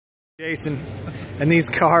Jason, and these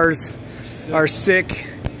cars are sick.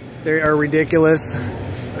 They are ridiculous.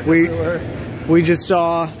 We just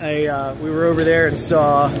saw we were over there and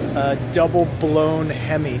saw a double blown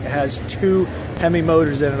Hemi. It has 2 Hemi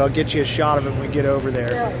motors in it. I'll get you a shot of it when we get over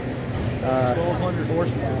there. 1,200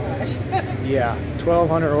 horsepower. Yeah,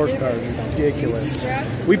 1,200 horsepower. Ridiculous.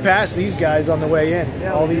 We passed these guys on the way in.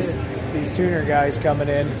 All these tuner guys coming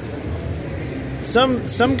in.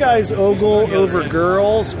 Some guys ogle over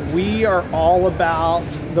girls. We are all about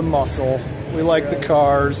the muscle. We like the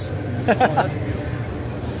cars.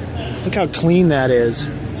 Look how clean that is.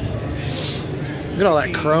 Look at all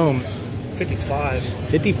that chrome. 55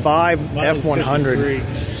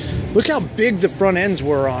 F100. Look how big the front ends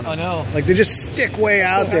were on them. I know. Like they just stick way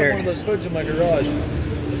out there. I have one of those hoods in my garage.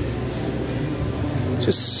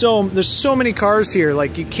 There's so many cars here,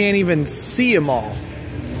 like you can't even see them all.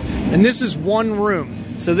 And this is one room.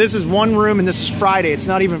 So this is one room, and this is Friday. It's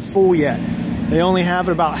not even full yet. They only have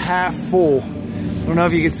it about half full. I don't know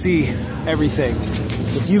if you can see everything.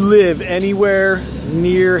 If you live anywhere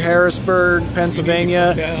near Harrisburg,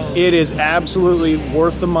 Pennsylvania, it is absolutely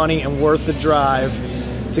worth the money and worth the drive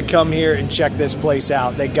to come here and check this place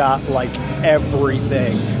out. They got like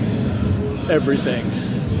everything. Everything.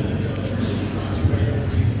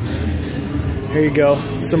 Here you go.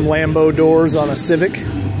 Some Lambo doors on a Civic.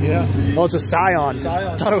 Yeah. Oh, it's a Scion.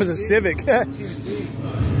 I thought it was a Civic.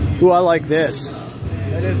 Ooh, I like this.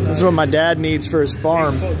 That is nice. This is what my dad needs for his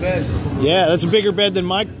farm. Bed. Yeah, that's a bigger bed than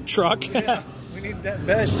my truck. Yeah, we need that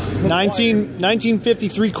bed.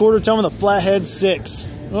 1953 quarter ton with a flathead 6.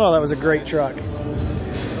 Oh, that was a great truck.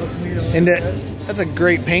 And that's a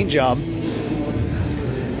great paint job.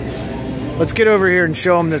 Let's get over here and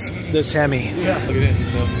show them this Hemi. Yeah, look at it.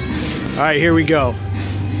 So. All right, here we go.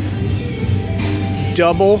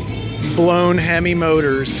 Double blown Hemi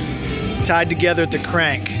motors tied together at the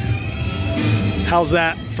crank. How's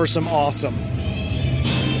that for some awesome?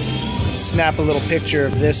 Snap a little picture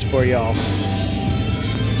of this for y'all.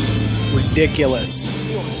 Ridiculous.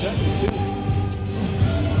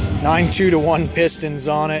 9.2-to-1 pistons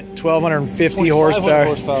on it, 1,250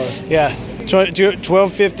 horsepower. Yeah,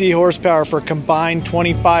 1,250 horsepower for combined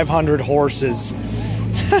 2,500 horses.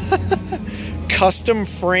 Custom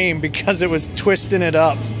frame because it was twisting it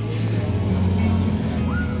up.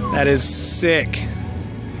 That is sick.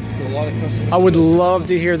 I would love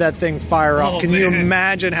to hear that thing fire up. Can you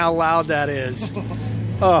imagine how loud that is?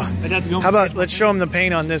 Oh, how about let's show them the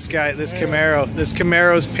paint on this guy, this Camaro. This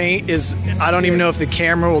Camaro's paint is, I don't even know if the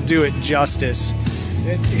camera will do it justice.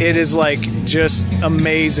 It is like just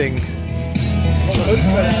amazing.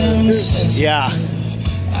 Yeah.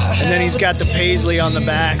 And then he's got the paisley on the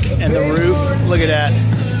back and the roof. Look at that.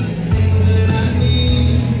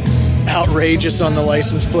 Outrageous on the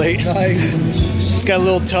license plate. Nice. It's got a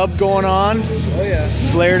little tub going on. Oh yeah.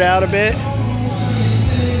 Flared out a bit.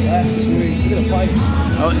 That's sweet. Look at a pipe.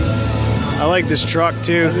 I like this truck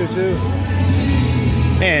too. I do too.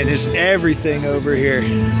 Man, there's everything over here.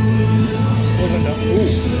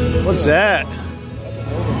 What's that?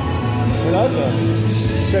 That's a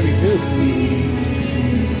Chevy too.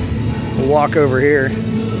 We'll walk over here.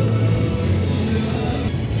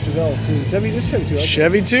 Chevelle too. Chevy, this Chevy too.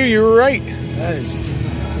 Chevy too, you were right. That is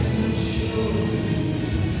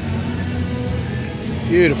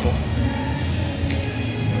beautiful.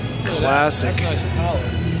 Classic. That's nice power.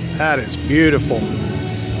 That is beautiful.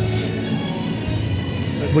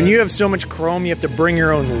 When you have so much chrome, you have to bring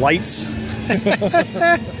your own lights.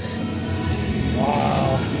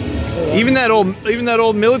 Wow. Even that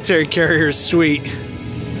old military carrier is sweet.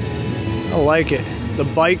 I like it. The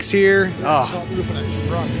bikes here. Oh.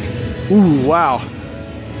 Ooh, wow.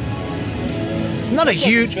 I'm not a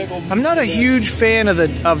huge fan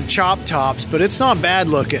of chop tops, but it's not bad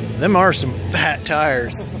looking. Them are some fat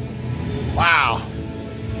tires. Wow.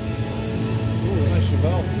 Ooh, nice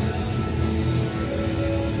Chevelle.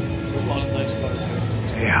 There's a lot of nice cars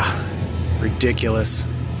here. Yeah. Ridiculous.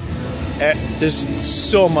 There's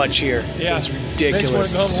so much here. Yeah. It's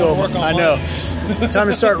ridiculous. So much. I know. Time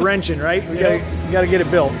to start wrenching, right? We gotta get it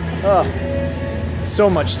built. Oh, so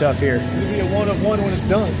much stuff here. It'll be a one of one when it's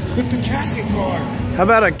done. It's a casket car. How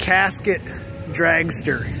about a casket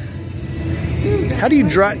dragster? How do you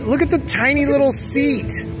drive? Look at the tiny little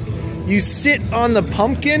seat. You sit on the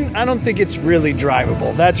pumpkin. I don't think it's really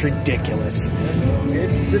drivable. That's ridiculous.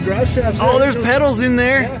 The drive shaft. Oh, there's pedals in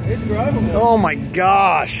there. Yeah, it's drivable. Oh my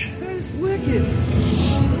gosh. That is wicked.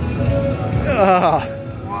 Wow.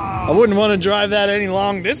 I wouldn't want to drive that any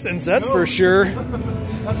long distance, that's for sure.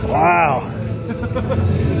 Wow.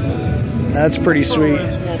 That's pretty sweet.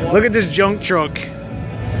 Look at this junk truck.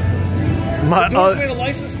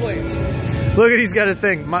 license plates. Look at, he's got a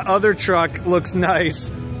thing. My other truck looks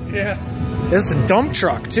nice. Yeah. This is a dump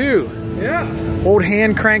truck too. Yeah. Old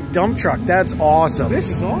hand crank dump truck. That's awesome. This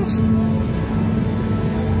is awesome.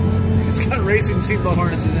 It's got racing seatbelt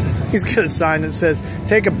harnesses in it. He's got a sign that says,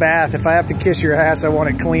 "Take a bath. If I have to kiss your ass, I want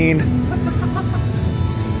it clean."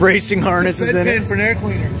 Racing harnesses in it. For an air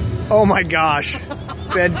cleaner. Oh my gosh.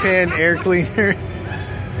 Bedpan air cleaner.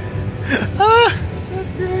 That's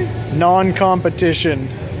great. Non-competition.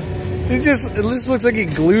 It just looks like he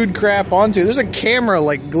glued crap onto it. There's a camera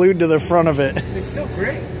like glued to the front of it. It's still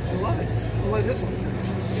great. I love it. I like this one.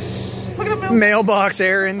 Look at the Mailbox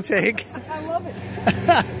air intake. I love it.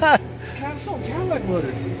 It's not a Cadillac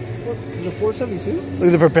motor. What, is it 472? Look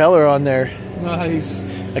at the propeller on there. Nice.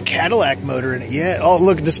 A Cadillac motor in it. Yeah. Oh,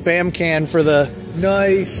 look at the spam can for the...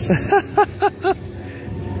 Nice.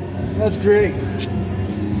 That's great.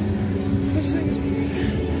 This thing's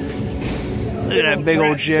Look at that big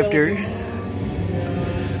old shifter.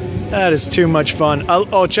 That is too much fun.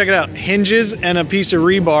 Oh, check it out. Hinges and a piece of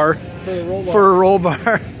rebar for a roll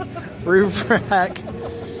bar. Roof rack.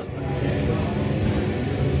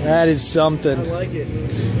 That is something. I like it.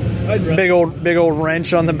 Big old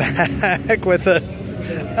wrench on the back with a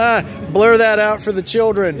blur that out for the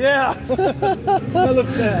children. Yeah. That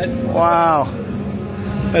looks bad. Wow.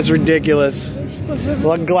 That's ridiculous.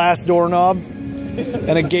 Look, glass doorknob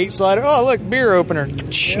and a gate slider. Oh, look, beer opener.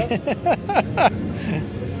 Yep.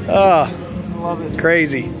 Oh, I love it.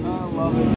 crazy. I love it.